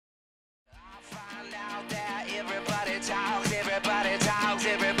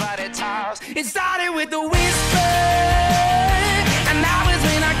with the whisper, and that was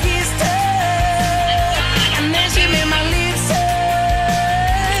when I kissed her, and then she made my lips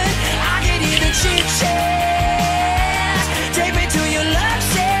hurt. I could hear the chit chat. Take me to your love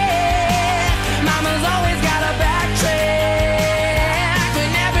shack. Mama's always got a backtrack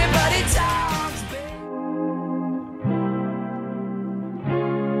when everybody talks, babe.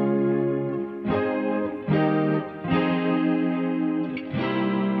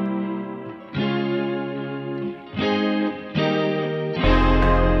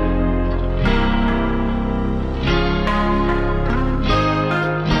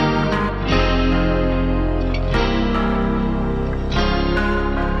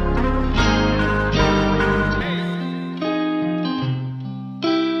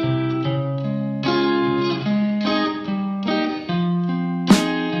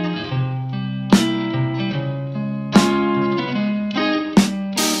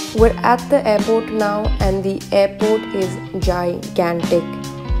 We're at the airport now, and the airport is gigantic,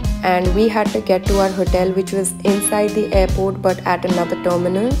 and we had to get to our hotel, which was inside the airport but at another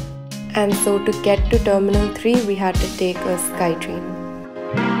terminal. And so to get to Terminal 3 we had to take a SkyTrain.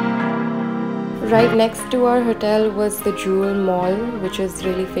 Right next to our hotel was the Jewel Mall, which is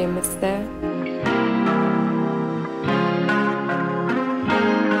really famous there.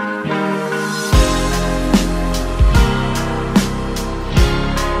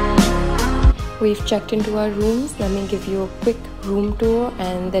 We've checked into our rooms. Let me give you a quick room tour,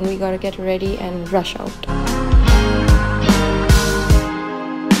 and then we gotta get ready and rush out.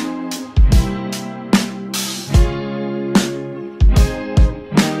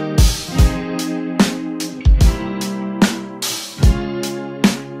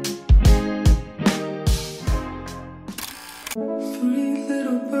 Three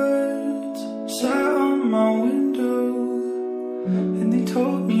little birds sat on my window, and they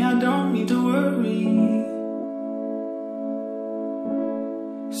told me I don't need to worry.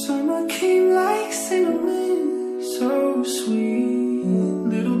 Summer came like cinnamon, so sweet.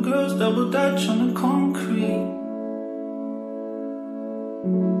 Little girls double dutch on the concrete.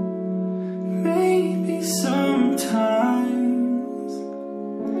 Maybe sometimes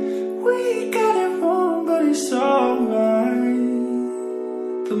we got it wrong, but it's alright.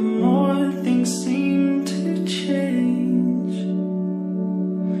 The more things seem to change,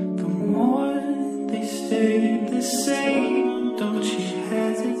 the more they stay the same. Don't you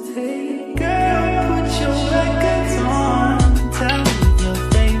hesitate, girl, put your records on. Tell me your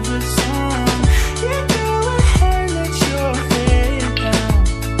favorite song. Yeah, go ahead, let your head down.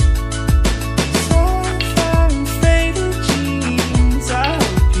 Sapphire and faded jeans, I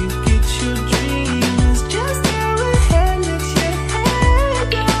hope you get your dreams. Just go ahead, let your head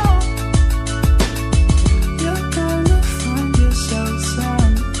down. You're gonna find yourself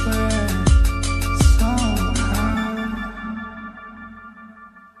somewhere, somehow.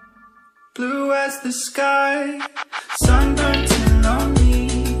 Blue as the sky, sunburnt and lonely,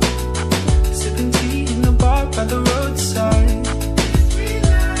 sipping tea in the bar by the roadside.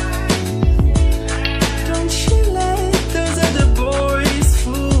 Don't you let those other boys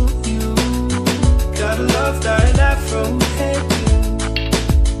fool you. Gotta love that afro hairdo.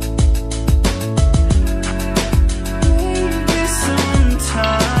 Maybe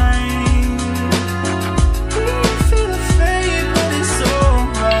sometime we feel afraid, but it's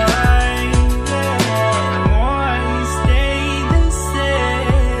alright. More stay the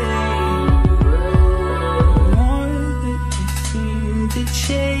same. More that you seem to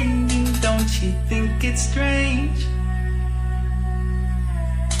change. Don't you think it's strange?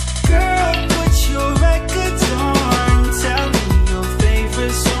 Girl, put your records on. Tell me your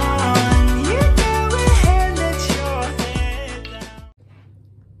favorite song. You go ahead, let your head down.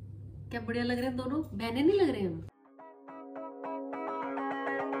 क्या बढ़िया लग रहे हैं दोनों, बहने नहीं लग रहे हैं हम?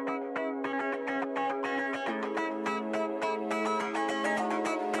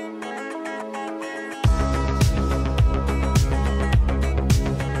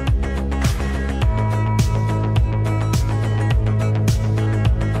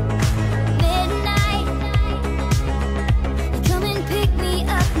 Midnight, come and pick me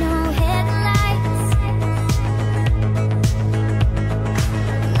up, no headlights.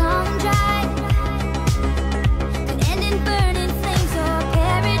 Long drive, could end in burning flames or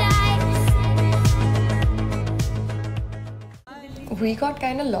paradise. We got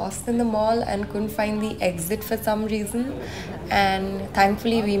kind of lost in the mall and couldn't find the exit for some reason, and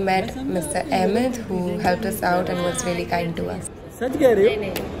thankfully we met Mr. Ahmed, who helped us out and was really kind to us. सच कह रहे हो?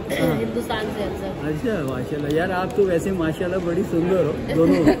 नहीं, हिंदुस्तान से हम सब। अच्छा माशाल्लाह यार, आप तो वैसे माशाल्लाह बड़ी सुंदर हो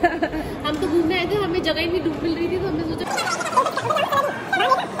दोनों। हम तो घूमने आए थे, हमें जगह ही नहीं मिल रही थी, तो हमने सोचा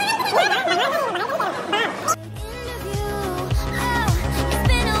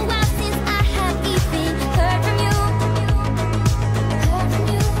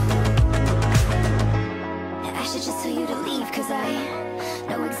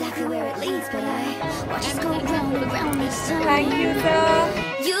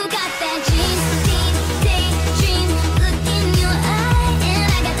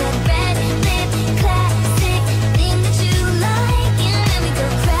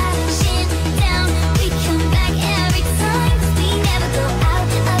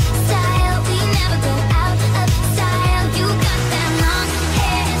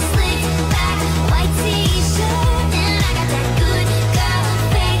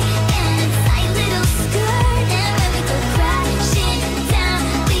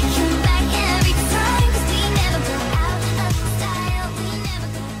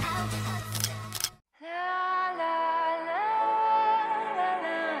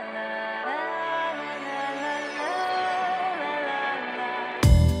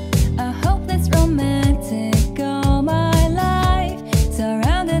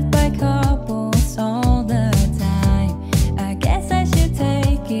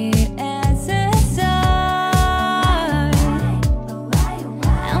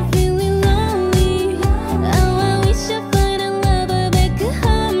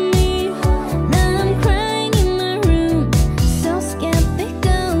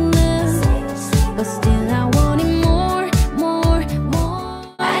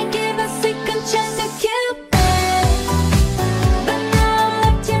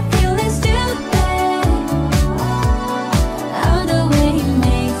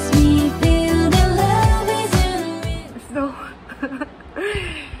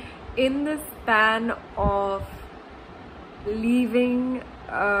span of leaving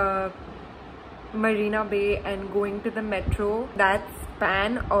Marina Bay and going to the metro, that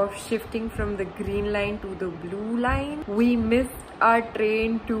span of shifting from the green line to the blue line, we missed our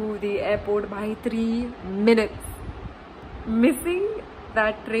train to the airport by 3 minutes. Missing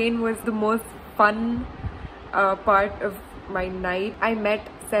that train was the most fun part of my night. I met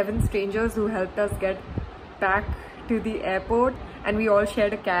 7 strangers who helped us get back to the airport, and we all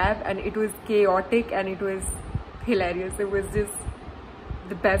shared a cab, and it was chaotic and it was hilarious. It was just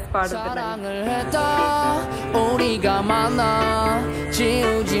the best part of the night.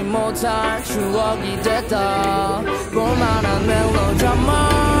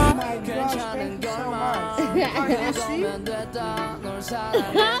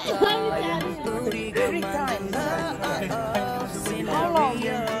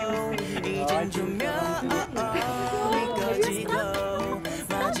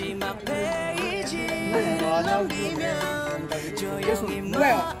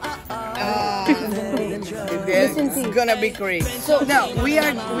 It's gonna be great. So no, we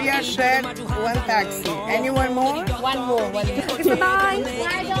are shared one taxi. Anyone more? One more. Bye.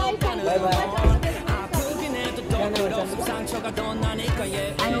 Bye bye.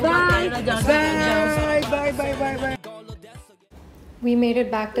 We made it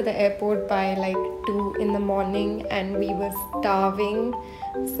back to the airport by like 2 in the morning, and we were starving,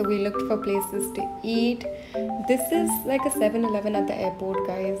 so we looked for places to eat. This is like a 7-Eleven at the airport,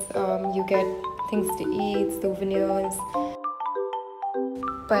 guys. You get things to eat, souvenirs.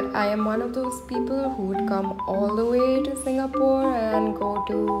 But I am one of those people who would come all the way to Singapore and go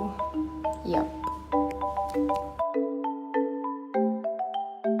to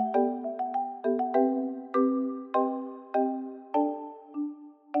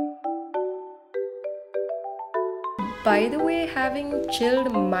By the way, having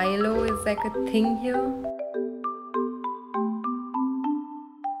chilled Milo is like a thing here.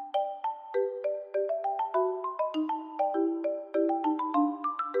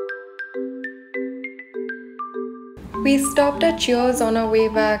 We stopped at Cheers on our way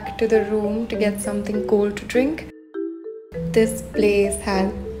back to the room to get something cold to drink. This place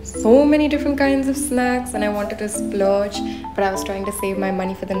had so many different kinds of snacks, and I wanted to splurge, but I was trying to save my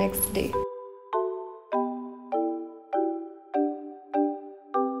money for the next day.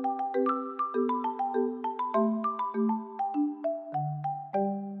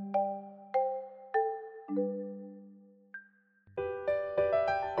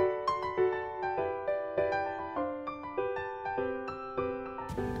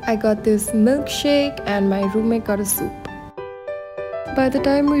 I got this milkshake and my roommate got a soup. By the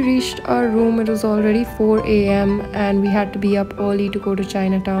time we reached our room, it was already 4 a.m. and we had to be up early to go to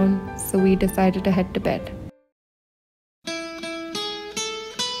Chinatown, so we decided to head to bed.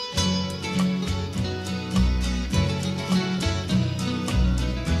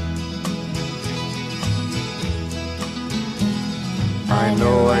 I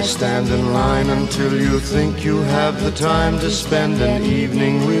know I stand in line until you think you have the time to spend an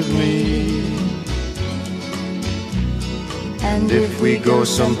evening with me. And if we go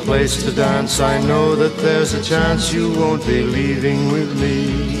someplace to dance, I know that there's a chance you won't be leaving with me.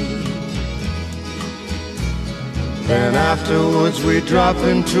 Then afterwards we drop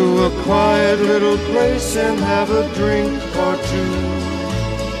into a quiet little place and have a drink or two.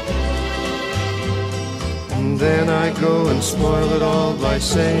 And then I go and spoil it all by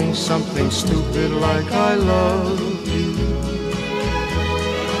saying something stupid like I love you.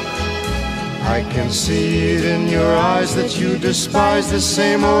 I can see it in your eyes that you despise the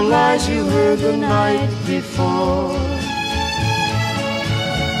same old lies you heard the night before.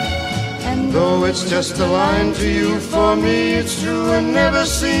 And though it's just a line to you, for me it's true and never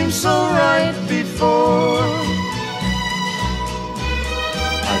seemed so right before.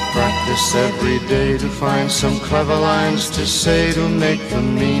 Practice every day to find some clever lines to say to make the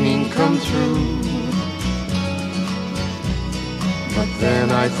meaning come through. But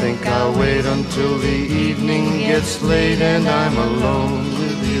then I think I'll wait until the evening gets late and I'm alone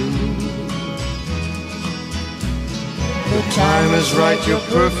with you. The time is right, your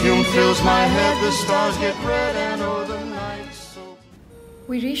perfume fills my head, the stars get red and oh the night's so...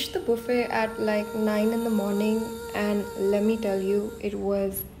 We reached the buffet at like 9 in the morning, and let me tell you, it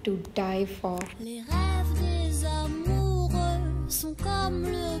was to die for. Les rêves des amoureux sont comme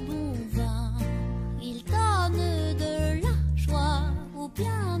le bon vin. Ils donnent de la joie ou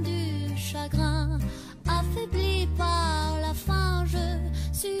bien du chagrin. Affaibli par la faim, je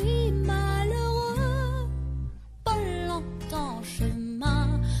suis malheureux. Pas longtemps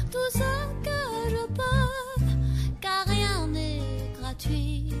chemin, tout ce que je peux, car rien n'est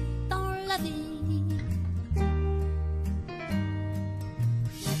gratuit dans la vie.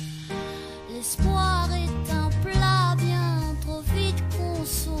 l'espoir est un plat bien trop vite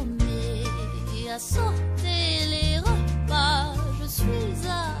consommé. À sauter les repas, je suis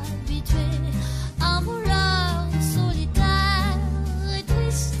habituée. Un voleur solitaire et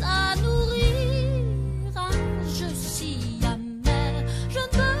triste à nourrir. Un jeu si amer, je ne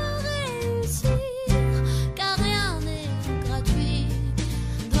peux réussir, car rien n'est gratuit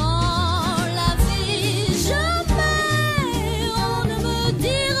dans la vie. Jamais on ne me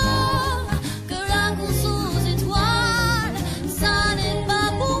dira que la course aux étoiles, ça n'est pas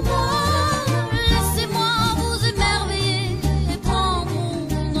pour moi. Laissez-moi vous émerveiller et prendre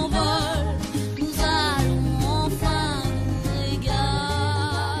mon envol. Nous allons enfin nous régaler.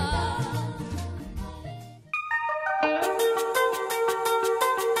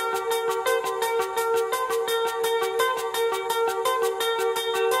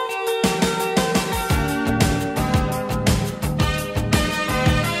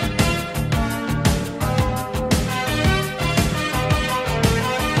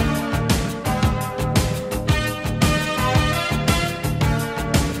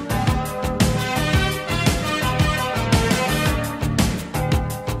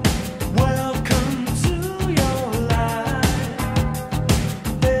 Welcome to your life.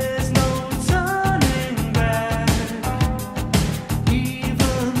 There's no turning back.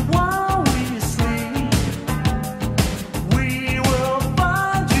 Even while we sleep, we will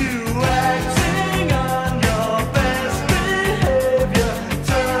find you acting on your best behavior.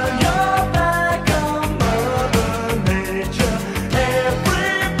 Turn your back on Mother Nature.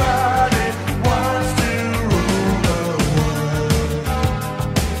 Everybody wants to rule the world.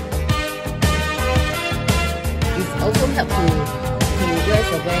 It's also help to dress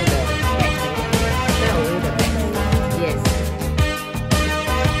away the back, wear away the back. Yes.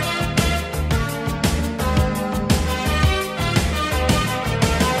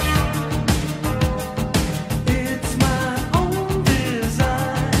 It's my own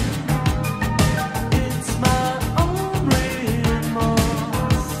design. It's my own remorse.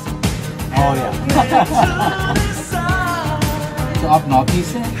 Oh yeah. तो आप north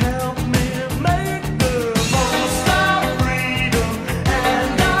east से Help me make the most of freedom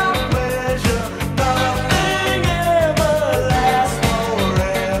and our pleasure. Nothing ever lasts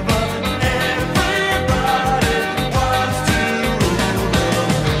forever. Everybody wants to rule the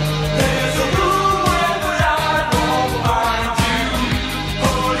world. There's a room where I won't find you.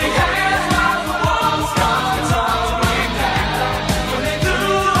 Holding hands like the walls come tumbling down. When they do,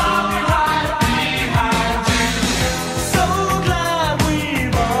 I'll be right behind you. So glad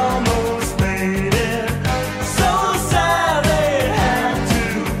we've almost made it. So sad they had to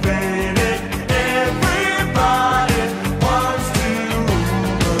fade it. Everybody wants to rule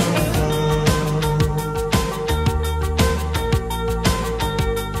the world.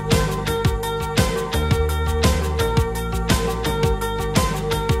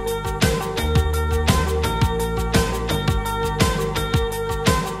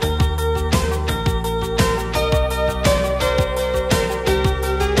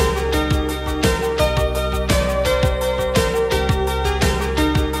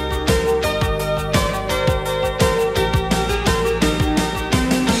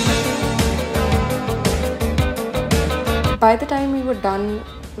 By the time we were done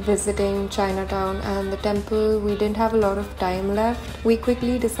visiting Chinatown and the temple, we didn't have a lot of time left. We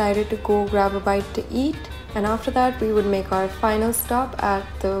quickly decided to go grab a bite to eat, and after that we would make our final stop at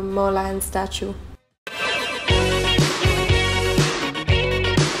the Merlion statue.